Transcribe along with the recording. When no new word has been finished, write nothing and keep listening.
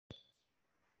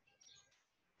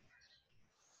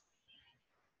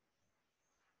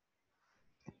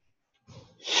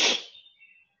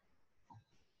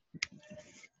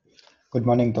Good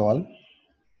morning to all.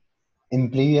 In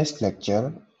previous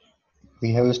lecture,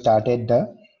 we have started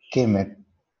the Kmap.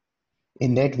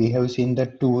 In that, we have seen the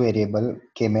two variable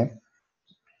Kmap.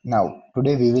 Now,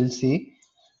 today we will see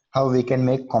how we can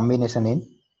make combination in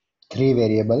three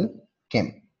variable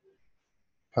Kmap.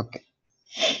 Okay.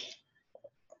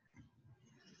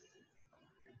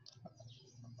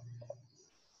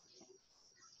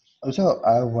 Also,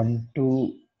 I want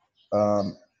to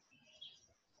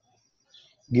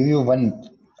give you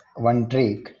one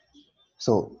trick.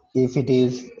 So, if it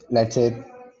is, let's say,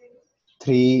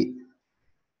 three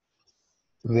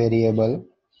variable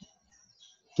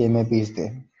Kmap is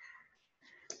there.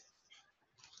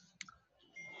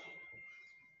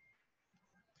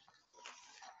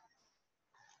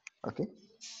 Okay.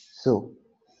 So,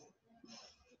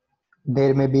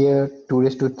 there may be a 2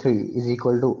 raised to 3 is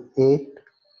equal to 8,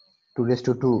 2 raised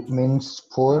to 2 means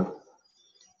 4,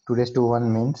 2 raised to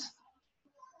 1 means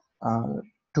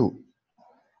 2,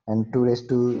 and 2 raised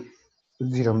to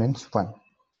 0 means 1.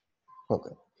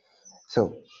 Okay.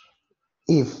 So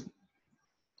if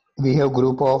we have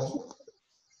group of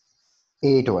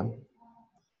 8, 1,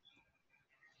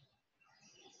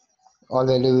 all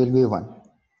value will be 1.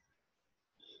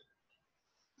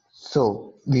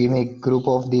 So we make group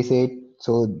of this 8.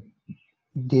 So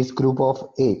this group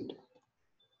of 8.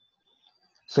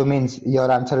 So means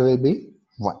your answer will be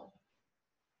 1.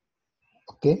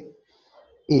 Okay.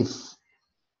 If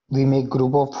we make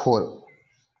group of 4.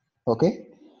 Okay.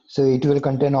 So it will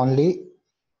contain only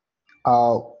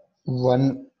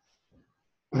one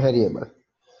variable.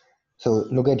 So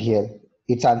look at here,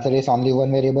 its answer is only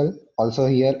one variable. Also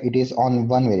here it is on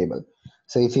one variable.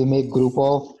 So if we make group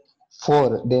of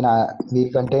 4, then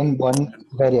we contain one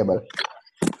variable.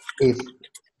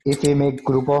 If we make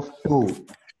group of 2,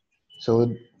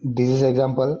 so this is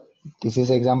example, this is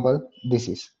example, this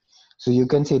is. So you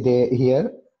can see there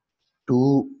here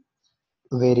two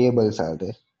variables are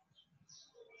there.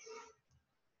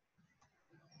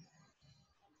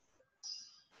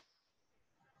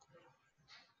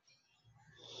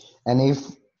 And if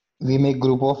we make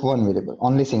group of one variable,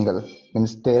 only single,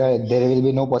 means there will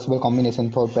be no possible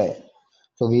combination for pair.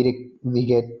 So we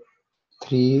get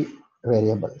three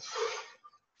variables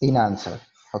in answer.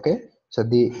 Okay, so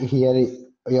here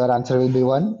your answer will be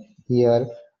 1, here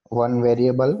one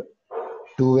variable,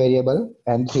 two variable,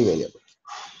 and three variable.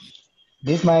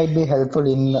 This might be helpful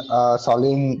in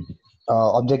solving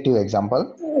objective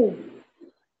example.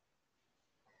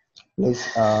 Please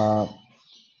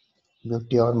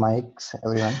mute your mics,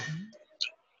 everyone.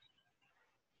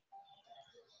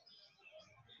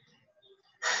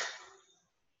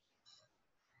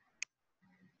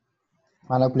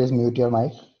 Manav, please mute your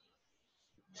mic.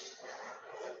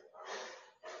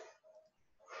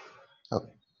 Okay.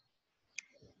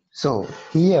 So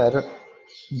here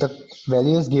the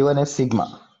value is given as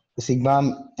sigma.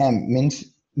 Sigma m means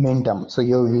min term. So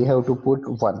here we have to put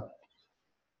 1.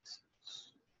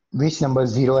 Which number?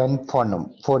 0 and 4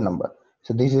 number.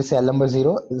 So this is cell number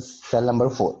 0, is cell number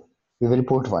 4. We will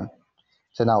put 1.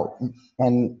 So now,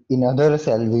 and in other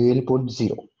cell we will put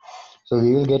 0. So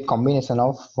we will get combination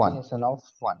of 1.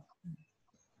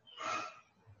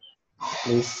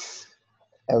 Please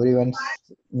everyone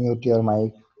mute your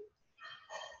mic.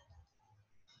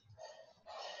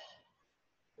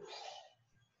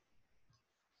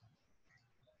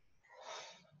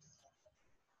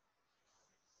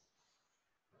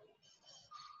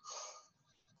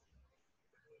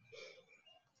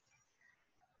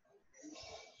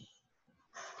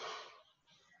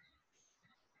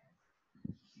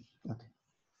 Okay.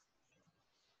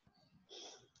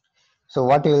 So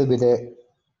what will be the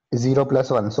 0 plus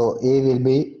 1? So a will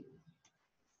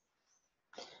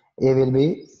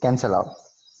be cancel out.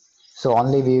 So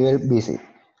only we will be C.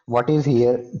 What is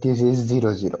here? This is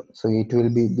 0 0. So it will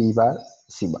be B bar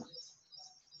C bar.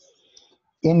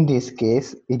 In this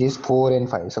case, it is 4 and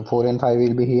 5. So 4 and 5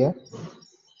 will be here.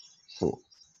 So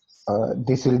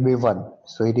this will be 1.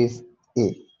 So it is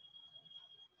A.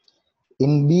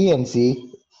 In B and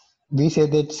C, we say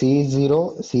that C is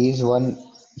 0, C is 1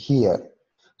 here.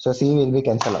 So C will be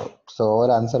cancelled out. So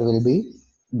our answer will be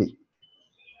B.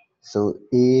 So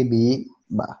A, B,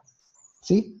 bar.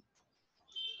 See?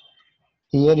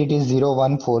 Here it is 0,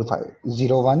 1, 4, 5.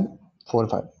 0, 1, 4,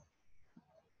 5.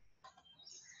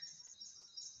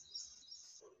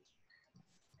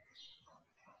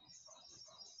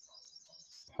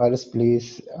 Hers,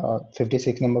 please,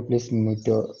 56 number, please mute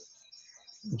your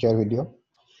video.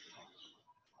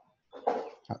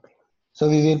 Okay. So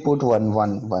we will put 1,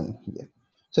 1, 1 here.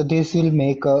 So this will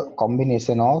make a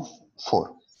combination of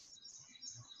 4.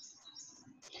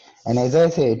 And as I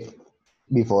said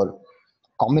before,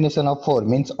 combination of 4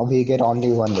 means we get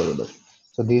only one variable.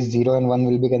 So these 0 and 1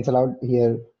 will be cancelled out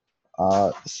here.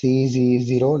 C is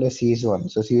 0, the C is 1.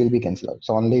 So C will be cancelled out.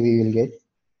 So only we will get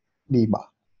B bar.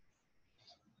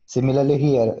 Similarly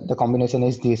here, the combination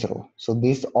is this row. So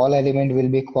this all element will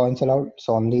be cancelled out.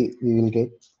 So only we will get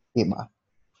A bar.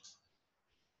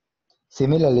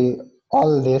 Similarly,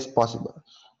 all this possible.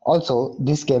 Also,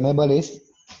 this Kmap is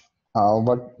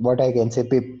what I can say,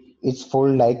 it's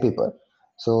fold like paper.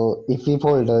 So if we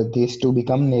fold these two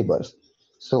become neighbors.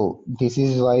 So this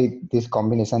is why this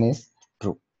combination is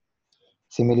true.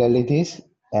 Similarly, this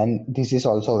and this is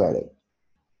also valid.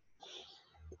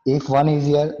 If one is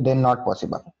here, then not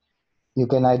possible. You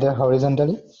can either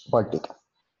horizontally, vertical,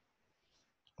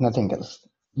 nothing else.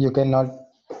 You cannot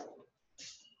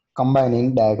combine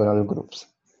in diagonal groups.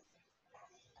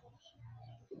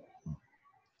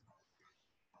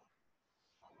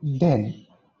 Then,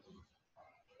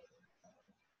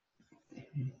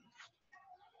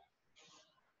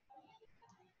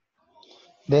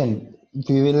 then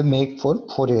we will make for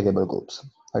four variable groups.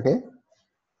 Okay.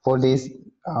 For this,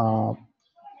 uh,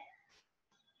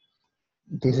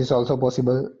 this is also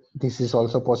possible. This is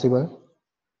also possible.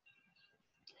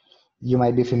 You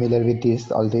might be familiar with this,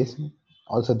 all this,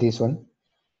 also this one.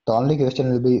 The only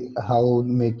question will be how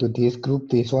make to this group,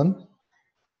 this one,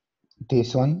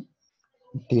 this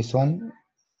one,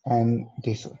 and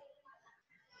this one.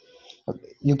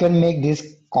 Okay. You can make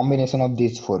this combination of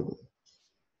these four.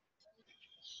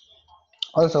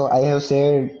 Also, I have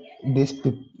shared this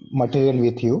material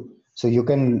with you, so you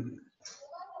can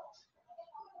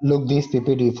look this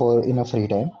PPT for in a free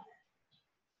time.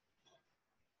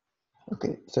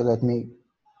 Okay, so let me.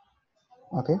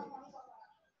 Okay,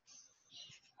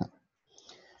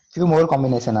 few more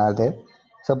combination are there.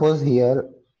 Suppose here,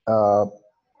 uh,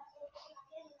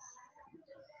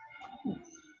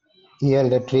 here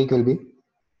the trick will be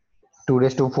 2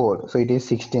 raised to 4, so it is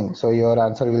 16. So your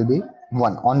answer will be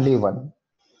 1, only 1.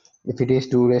 If it is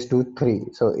 2 raised to 3,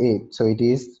 so 8. So it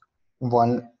is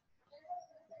 1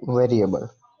 variable.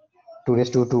 2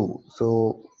 raised to 2,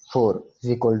 so 4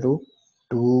 is equal to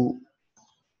 2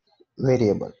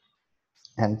 variable.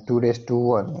 And 2 raised to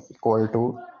 1 equal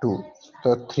to 2.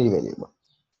 So 3 variable.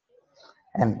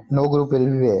 And no group will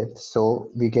be there,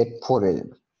 so we get 4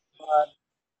 variable.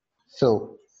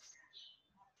 So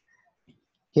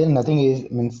here nothing is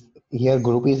means here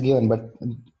group is given, but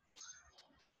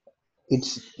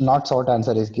it's not short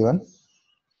answer is given.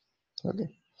 Okay.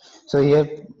 So here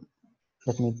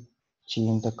let me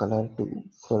change the color to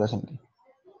fluorescent.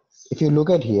 If you look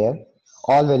at here,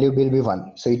 all value will be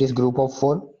 1. So it is group of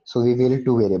 4. So we will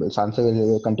 2 variables. Answer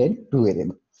will contain 2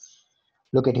 variables.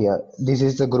 Look at here. This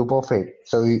is the group of 8.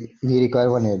 So we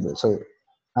require 1 variable. So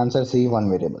answer C 1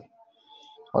 variable.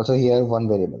 Also here 1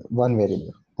 variable, 1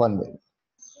 variable, 1 variable.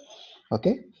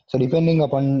 Okay. So depending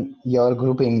upon your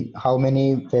grouping, how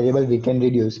many variable we can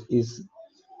reduce is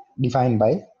defined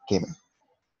by Kmap.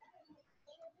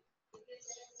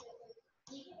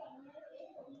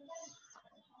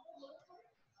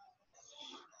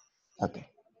 Okay.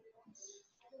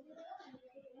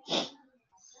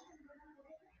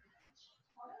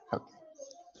 Okay.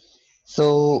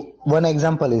 So one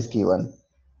example is given.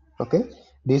 Okay.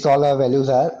 These all our values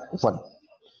are 1.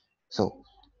 So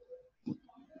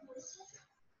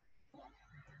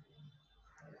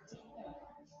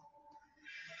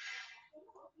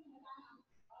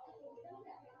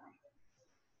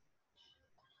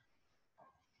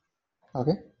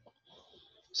okay.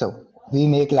 So we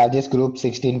make largest group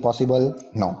 16 possible?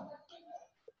 No.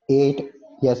 8,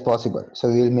 yes, possible. So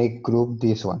we will make group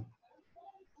this one.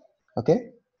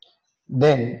 Okay.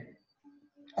 Then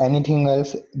anything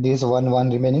else, this one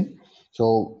remaining.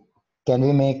 So can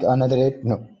we make another 8?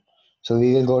 No. So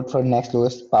we will go for next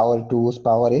lowest power, 2's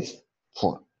power is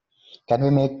 4. Can we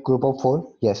make group of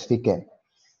 4? Yes, we can.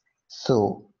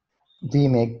 So we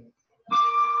make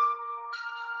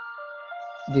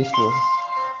this two.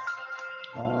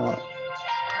 Uh,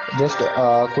 just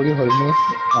could you hold me?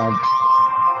 Uh,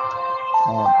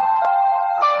 uh,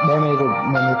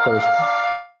 2 minutes first.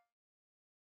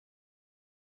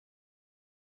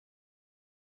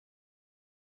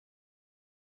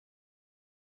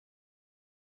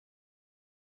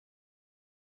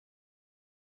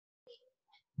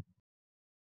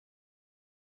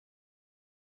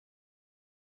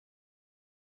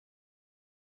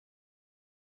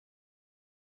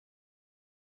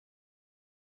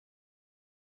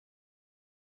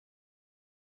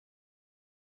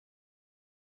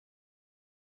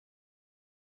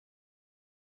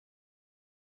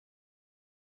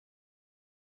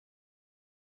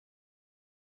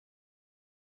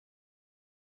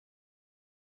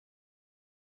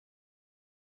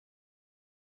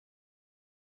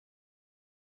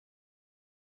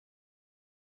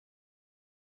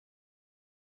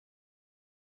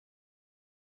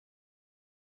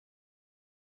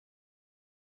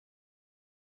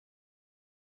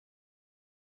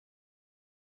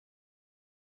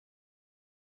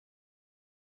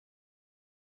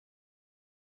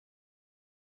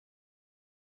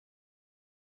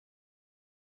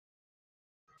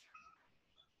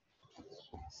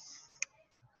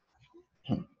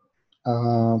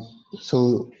 Uh,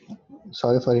 so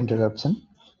sorry for interruption.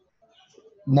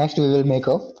 Next, we will make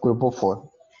a group of 4.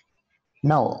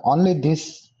 Now, only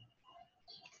this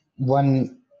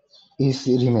one is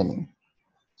remaining.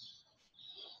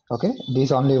 Okay,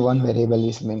 this only one variable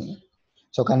is remaining.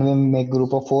 So can we make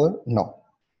group of 4? No.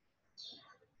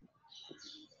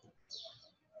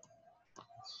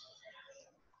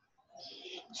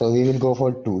 So we will go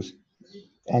for 2s.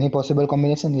 Any possible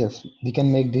combination? Yes, we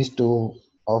can make these 2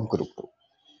 of group 2.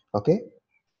 Okay,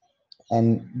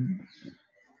 and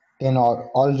then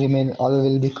all remain, all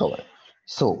will be covered.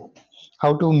 So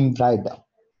how to write down?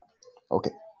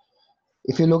 Okay,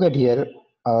 if you look at here,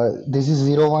 this is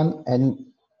 0 1 and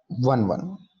 1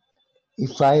 1.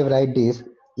 If I write this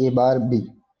a bar b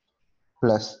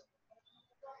plus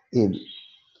a b,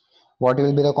 what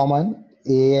will be the common?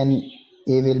 A and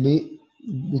a will be,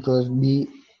 because b,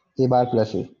 a bar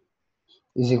plus a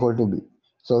is equal to b,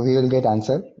 so we will get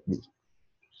answer b.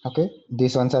 Okay,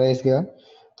 this answer is given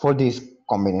for this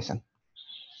combination.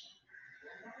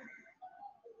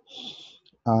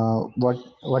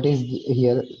 What is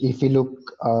here? If we look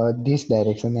this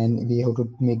direction and we have to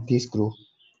make this group.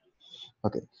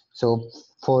 Okay, so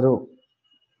for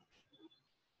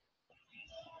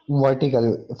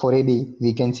vertical, for AB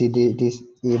we can see this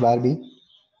a bar b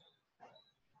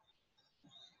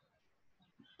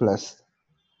plus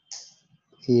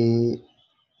a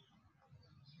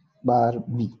bar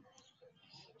b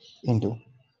into,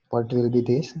 what will be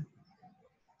this,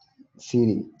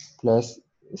 CD plus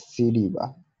CD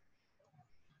bar.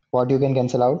 What you can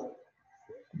cancel out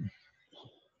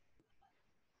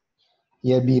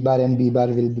here, B bar and B bar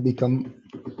will become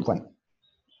 1.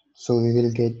 So we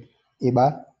will get A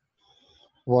bar.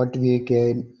 What we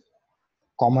can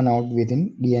common out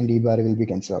within D and D bar will be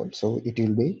cancelled out. So it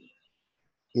will be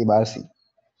A bar C.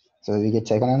 So we get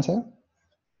second answer.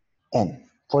 And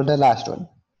for the last one,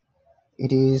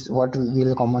 it is what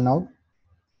will common out,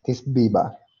 this B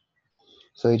bar.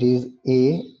 So it is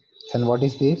A, and what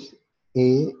is this?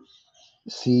 A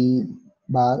C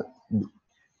bar B.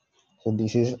 So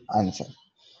this is answer.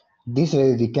 This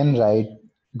way we can write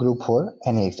group for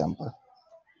any example.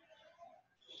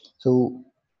 So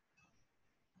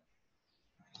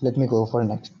let me go for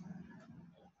next.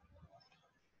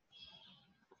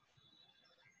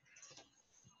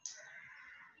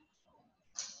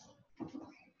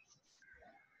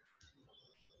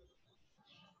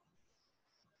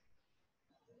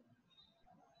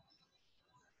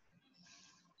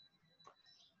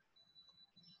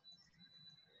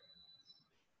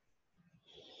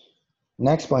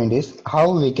 Next point is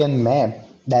how we can map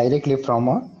directly from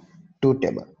a truth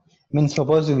table. Means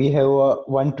suppose we have a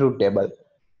one truth table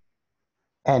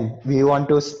and we want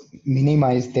to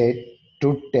minimize that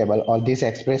truth table or this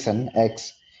expression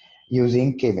x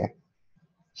using Kmap.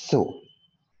 So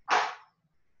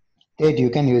that you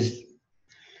can use,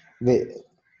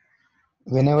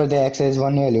 whenever the x has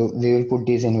one value, we will put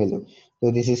this in value. So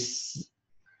this is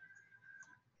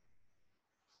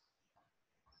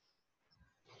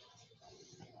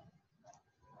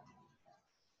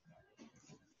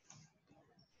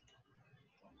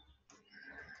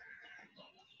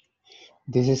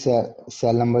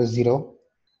cell number 0,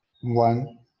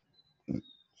 1,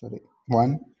 sorry,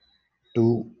 1,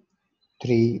 2,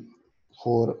 3,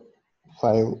 4,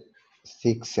 5,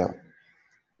 6, 7.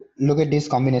 Look at this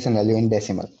combination value in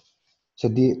decimal. So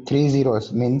the 3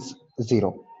 zeros means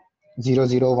 0. 0,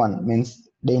 0, 1 means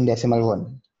in decimal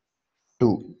 1.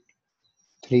 2,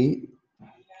 3,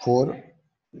 4,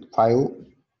 5,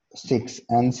 6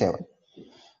 and 7.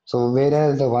 So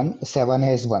whereas the 1, 7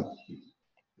 has 1.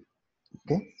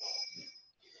 Okay.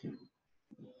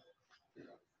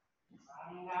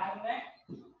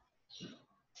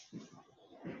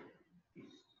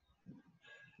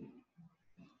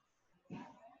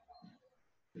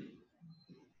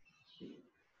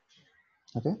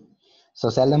 Okay. So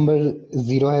cell number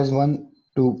 0 has 1,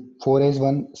 2, 4 has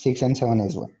 1, 6 and 7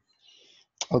 has 1.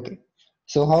 Okay.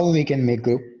 So how we can make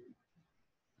group?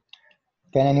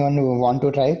 Can anyone want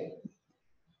to try?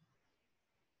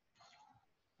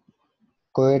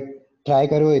 કોઈ try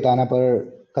કરવું હોય તો આના પર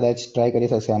કદાચ try કરી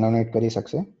શકશે, એનોનેટ કરી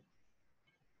શકશે,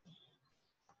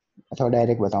 અથવા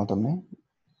ડાયરેક્ટ બતાવું તમને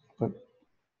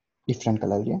ડિફરન્ટ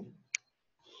કલર છે.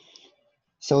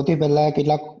 સૌથી પહેલા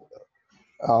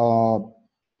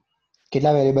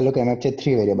કેટલા વેરિયેબલો કેમેપ છે?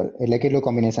 3 વેરિયેબલ, એટલે કેટલું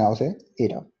કોમ્બિનેશન આવશે?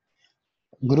 8.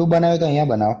 ગ્રુપ બનાવ્યો તો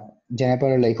અહીંયા બનાવો, જેને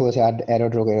પર લખ્યું હશે, આ એરો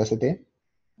ડ્રો કર્યો છે તે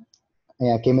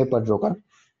અહીંયા કેમેપ પર ડ્રો કર.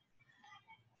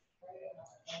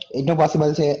 એટલું પોસિબલ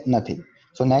છે નથી.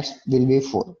 So next will be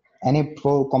 4. Any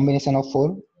combination of 4?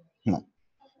 No.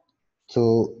 So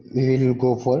we will go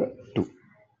for 2.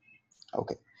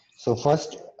 Okay, so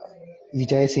first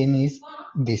which I seen is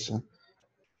this one.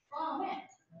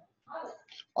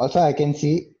 Also I can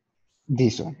see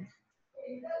this one.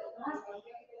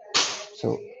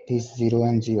 So this 0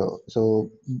 and 0, so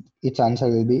its answer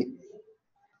will be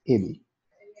AB.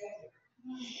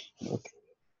 Okay,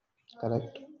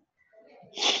 correct.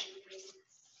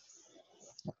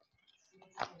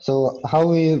 So how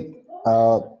we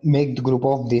make the group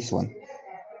of this one?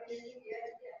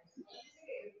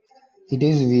 It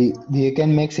is we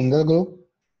can make single group.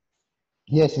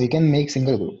 Yes, we can make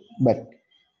single group, but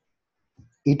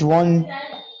it won't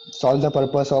solve the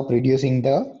purpose of reducing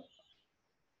the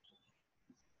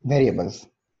variables.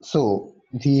 So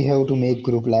we have to make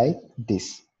group like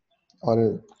this.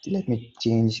 Or let me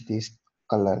change this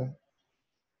color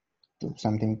to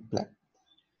something black.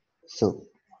 So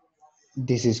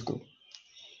this is group.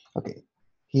 Okay.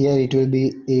 Here it will be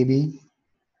AB.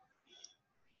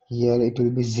 Here it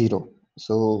will be 0.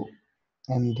 So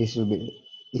and this will be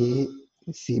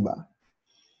A C bar.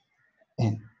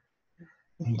 And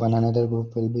one another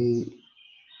group will be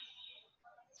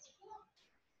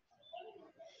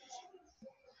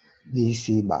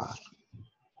VC bar.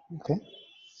 Okay.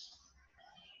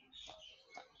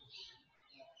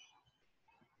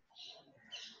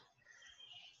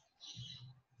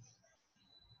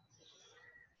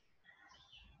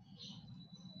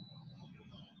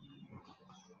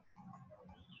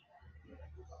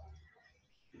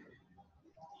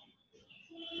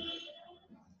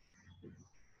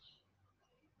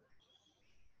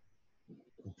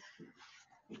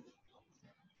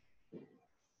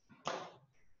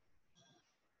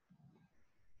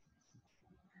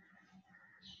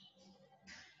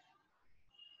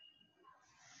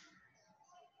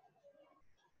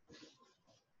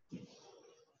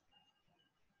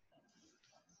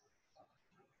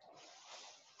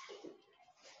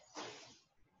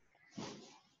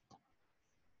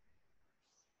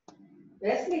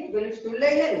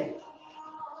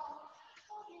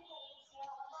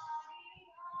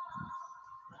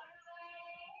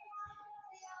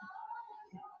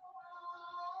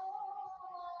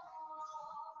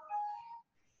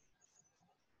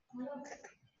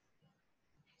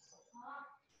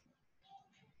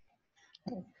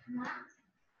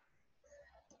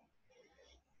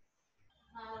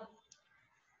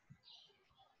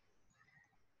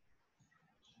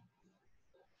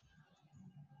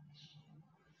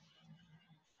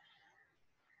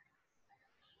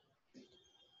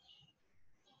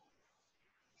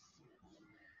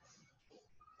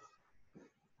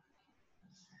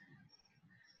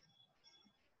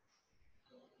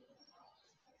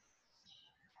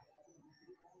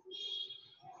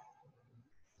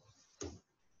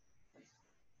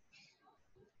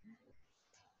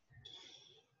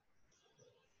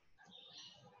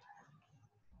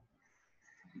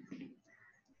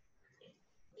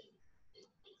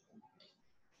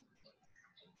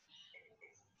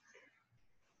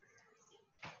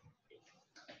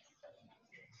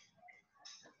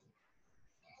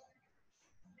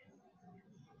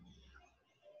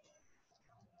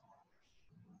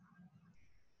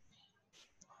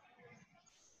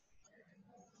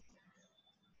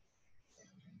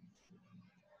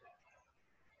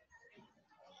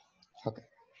 Okay.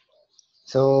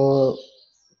 So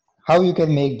how you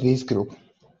can make this group?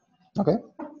 Okay.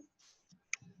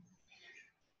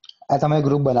 આ તમે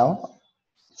group બનાવો.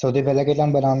 સૌથી પહેલા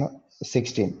કેટલાનું બનાવવાનું?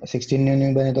 16. 16 નું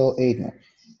નહીં બને તો 8 નું.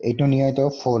 8 નું નહીં હોય તો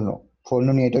 4 નું. 4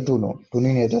 નું નહીં હોય તો 2 નું. 2 નું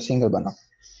નહીં હોય તો સિંગલ બનાવો.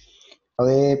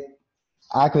 હવે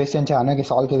આ ક્વેશ્ચન છે, આને કે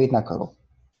સોલ્વ કેવી રીતના કરો?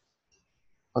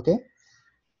 ઓકે,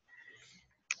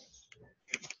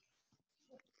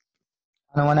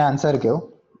 આનો મને આન્સર કહો,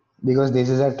 because this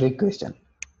is a trick question.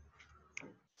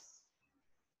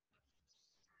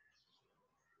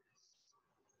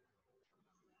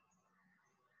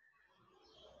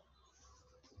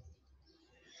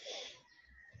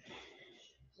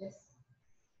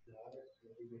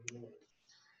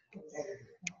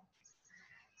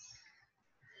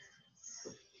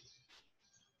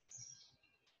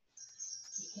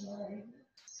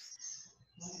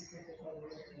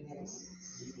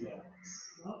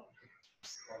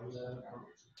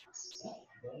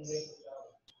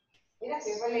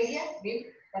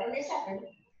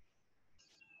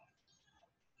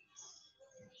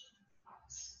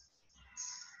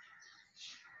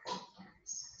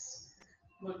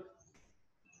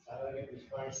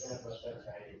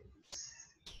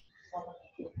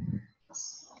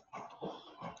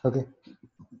 Okay,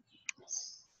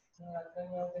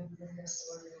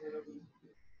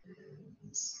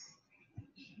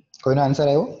 કોઈનો આન્સર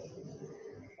આવ્યો?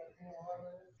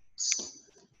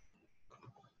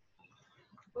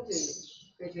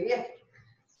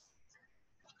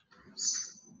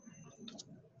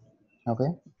 Okay,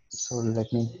 so let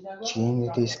me change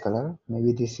this color.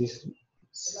 Maybe this is,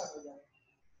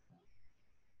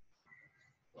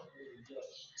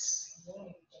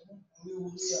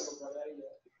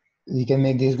 we can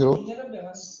make this group.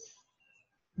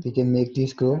 We can make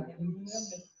this group.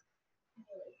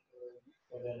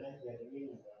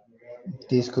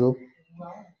 This group.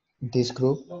 This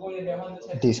group.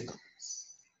 This group.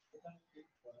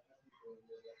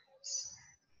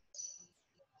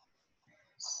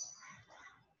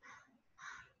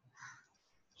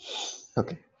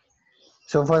 Okay.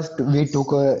 So first we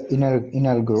took a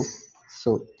inner group.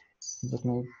 So let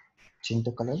me change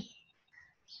the color,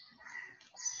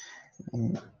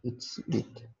 and it's with.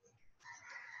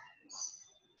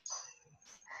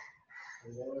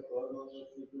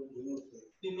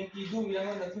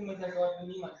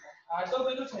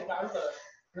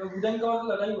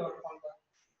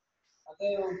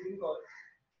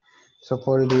 So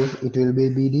for this it will be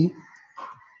BD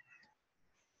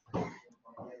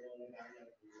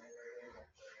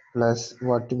plus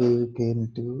what we can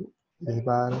do A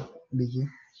bar B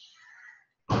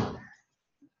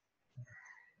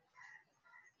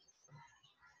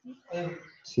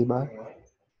C bar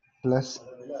plus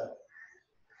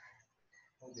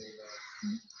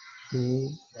A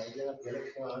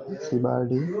C bar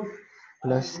D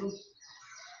plus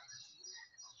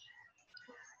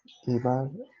A bar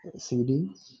C D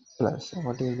plus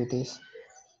what is it is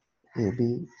A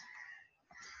B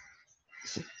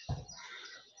C.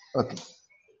 Okay,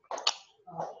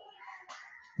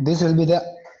 this will be the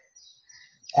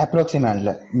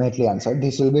approximately answer.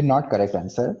 This will be not correct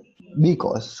answer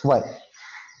because why?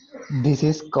 This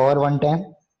is cover one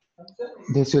time.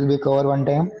 This will be cover one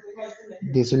time.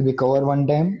 This will be cover one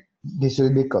time. This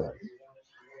will be cover.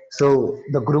 So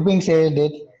the grouping says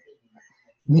that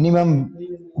minimum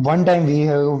one time we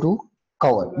have to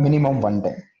cover minimum one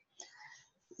time.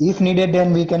 If needed,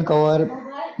 then we can cover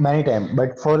many times.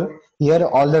 But for here,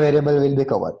 all the variable will be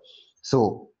covered.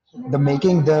 So the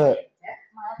making the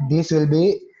this will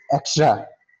be extra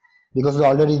because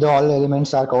already the all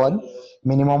elements are covered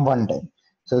minimum one time.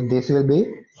 So this will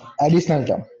be additional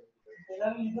term.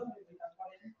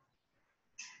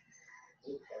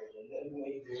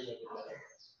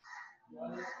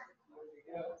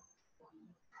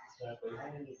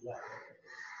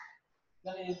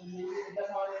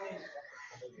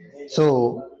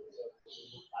 So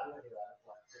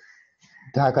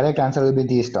the correct answer will be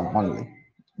this term only,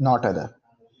 not other.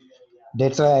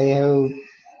 That's why I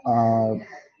have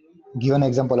given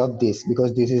example of this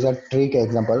because this is a trick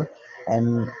example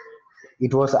and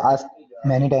it was asked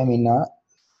many time in a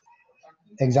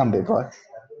exam paper.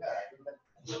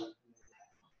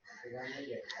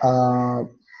 Uh,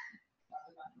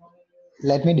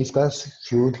 Let me discuss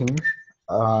few things.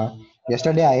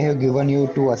 Yesterday I have given you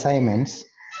two assignments,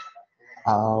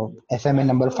 SMN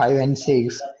number 5 and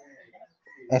 6.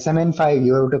 SMN 5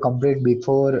 you have to complete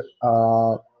before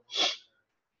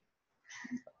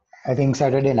I think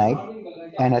Saturday night,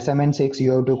 and SMN 6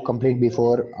 you have to complete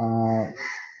before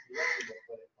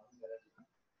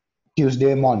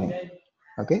Tuesday morning.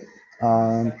 Okay.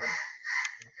 Um,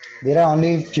 there are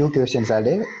only few questions a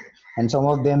day, and some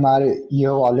of them are you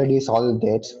have already solved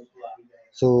that,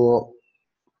 so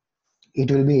it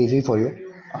will be easy for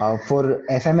you. For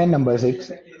SMN number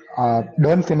 6,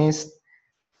 don't finish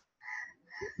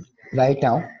right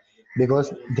now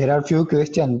because there are few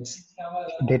questions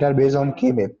that are based on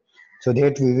Kmap. So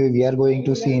that we are going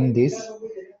to see in this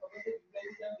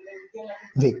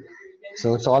week.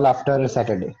 So it's all after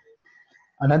Saturday.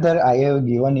 Another I have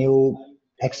given you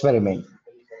experiment.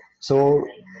 So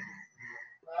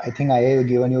I think I have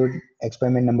given you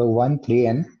experiment number 1, 3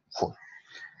 and 4.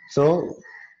 So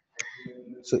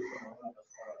so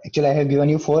actually I have given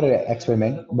you 4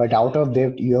 experiment, but out of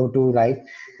that you have to write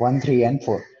 1, 3 and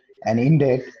 4. And in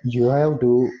that you have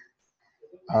to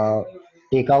uh,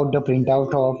 take out the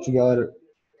printout of your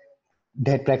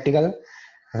that practical,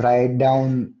 write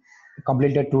down,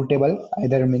 complete the truth table,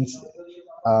 either means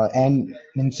and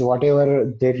means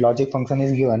whatever that logic function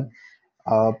is given,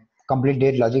 uh, complete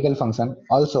that logical function.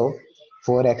 Also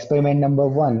for experiment number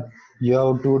 1 you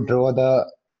have to draw the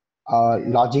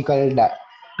logical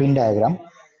pin diagram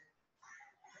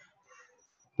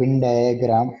pin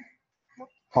diagram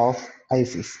of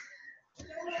ICs.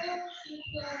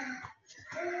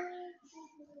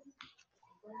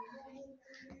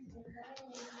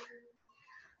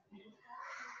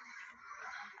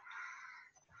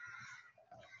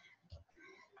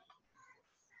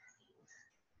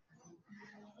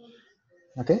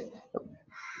 Okay,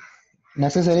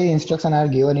 Necessary instructions are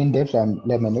given in that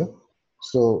lab menu.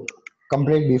 So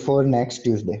complete before next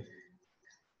Tuesday.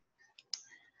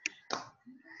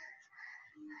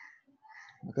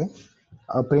 Okay.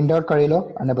 Print out કરી લો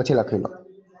અને પછી લખી લો.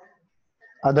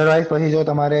 Otherwise પછી જો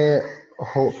તમારે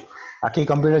આખી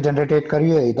computer generated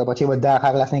કરવી હોય તો પછી બધા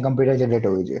આખા ક્લાસની કમ્પ્યુટર જનરેટ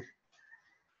હોવી જોઈએ.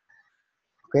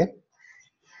 ઓકે,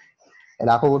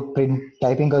 એટલે આખું પ્રિન્ટ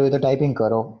ટાઈપિંગ કરવું હોય તો ટાઈપિંગ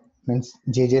કરો, મીન્સ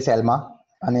જે સેલમાં,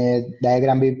 અને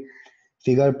ડાયાગ્રામ બી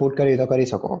ફિગર પુટ કરવી તો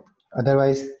કરી શકો.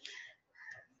 અધરવાઇઝ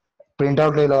પ્રિન્ટ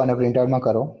આઉટ લઈ લો અને પ્રિન્ટ આઉટમાં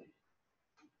કરો.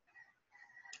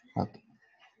 Okay,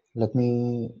 let me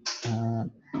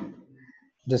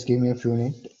just give me a few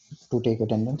minutes to take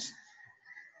attendance.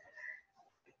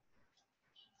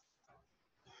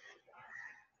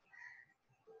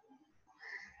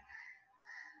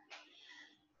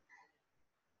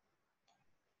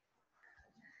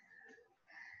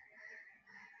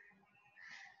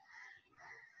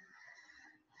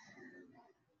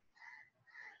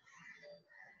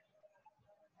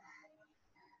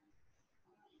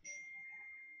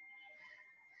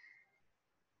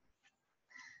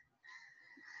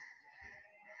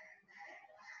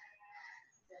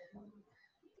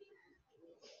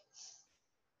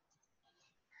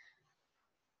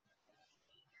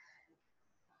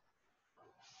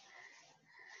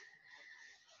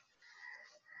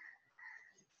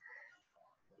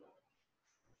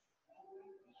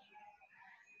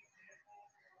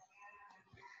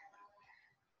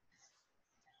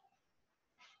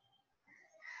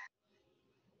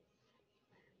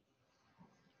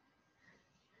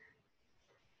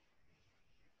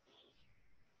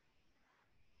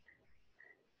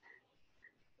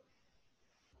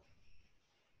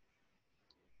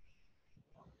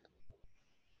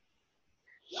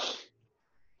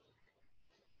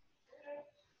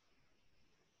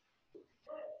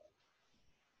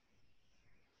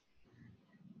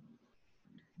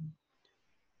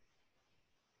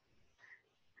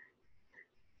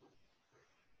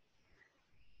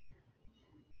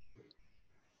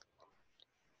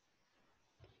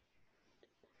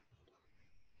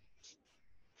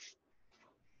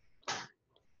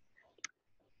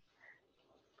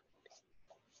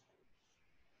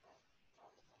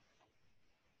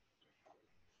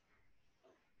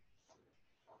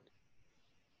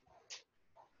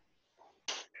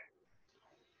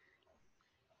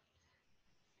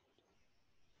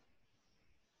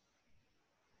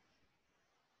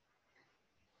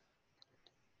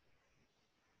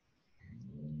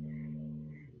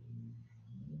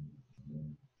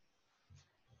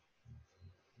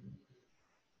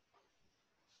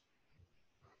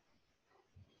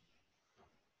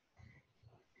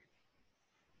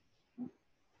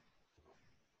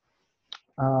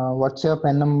 What's your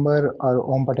pen number,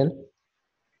 Om Patel?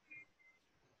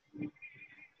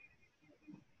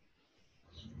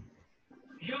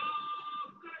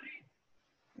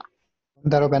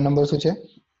 તારો પેન નંબર શું છે?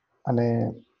 અને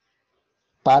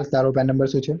પાર્થ, તારો પેન નંબર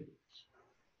શું છે?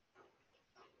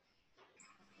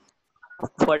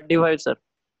 45 સર.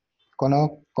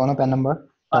 કોનો પેન નંબર?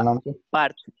 તારું નામ છે?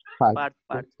 પાર્થ.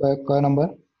 કયો નંબર?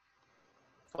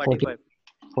 45.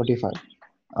 45.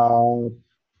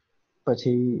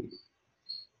 પછી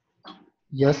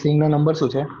યશ સિંહ નો નંબર શું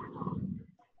છે?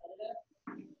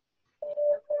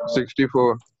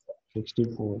 64.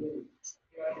 64.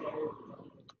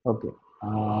 Okay.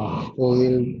 So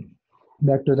we'll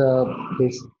back to the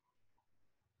this.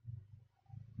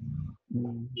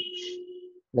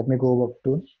 Let me go back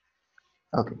to.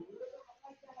 Okay.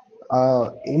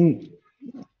 In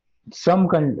some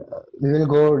we will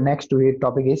go next to it.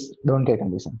 Topic is don't care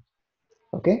condition.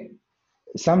 Okay.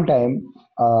 Sometime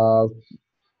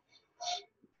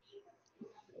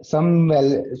some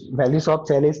values of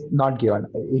cell is not given.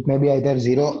 It may be either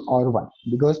 0 or 1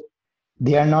 because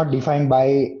they are not defined by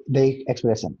the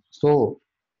expression. So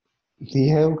we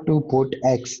have to put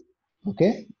x.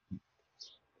 Okay,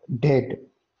 that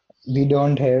we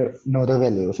don't have know the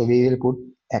value, so we will put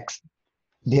x.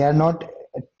 They are not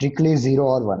strictly 0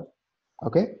 or 1.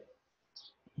 Okay.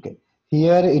 Okay,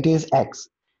 here it is x,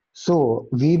 so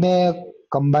we may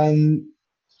combine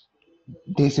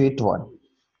this with 1,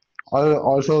 or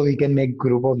also we can make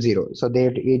group of 0 so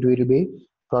that it will be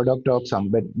product of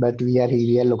sum, but we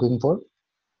are looking for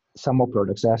sum of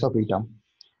products as of term,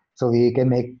 so we can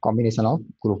make combination of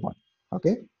group 1.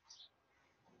 Okay,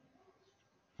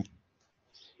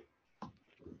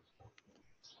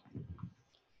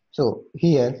 so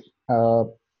here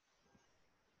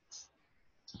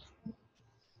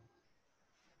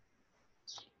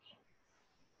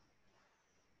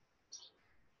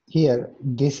here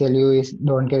this value is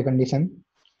don't care condition,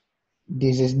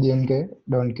 this is don't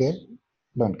care.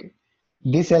 don't care.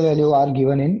 This cell value are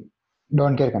given in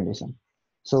don't care condition.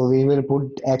 So we will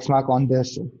put X mark on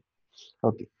this cell.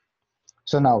 Okay.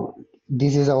 So now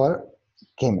this is our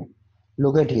Kmap.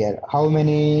 Look at here. How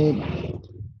many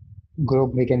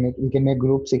group we can make? We can make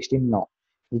group 16. No.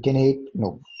 We can 8.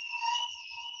 No.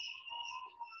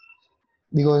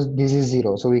 Because this is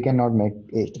 0. So we cannot make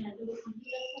 8.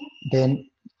 Then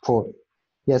 4.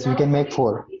 Yes, we can make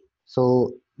 4.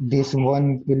 So this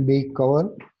one will be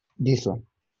cover this one.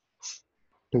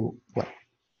 2, 1.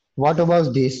 What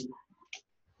about this?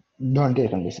 Don't care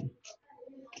condition.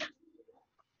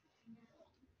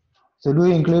 So do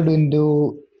you include in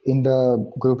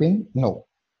the grouping? No.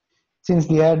 Since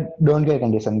they are don't care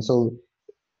condition, so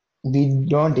we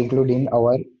don't include in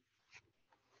our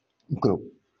group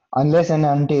unless and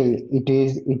until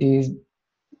it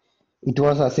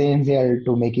was essential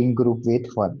to making group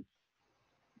with one.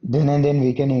 Then and then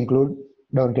we can include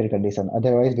don't care condition.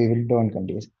 Otherwise, we will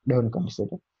don't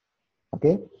consider.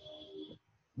 Okay.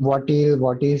 What is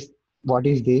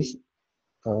this?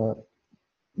 Uh,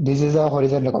 this is a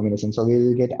horizontal combination. So we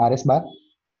will get RS bar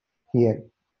here.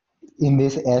 In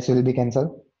this S will be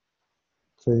cancelled.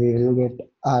 So we will get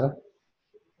R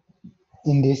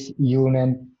in this U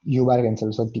and U bar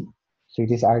cancel. So T. So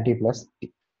it is RT plus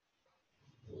T.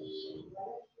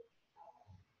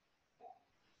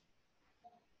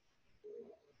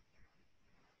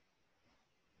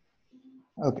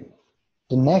 Okay.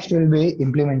 The next will be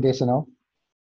implementation of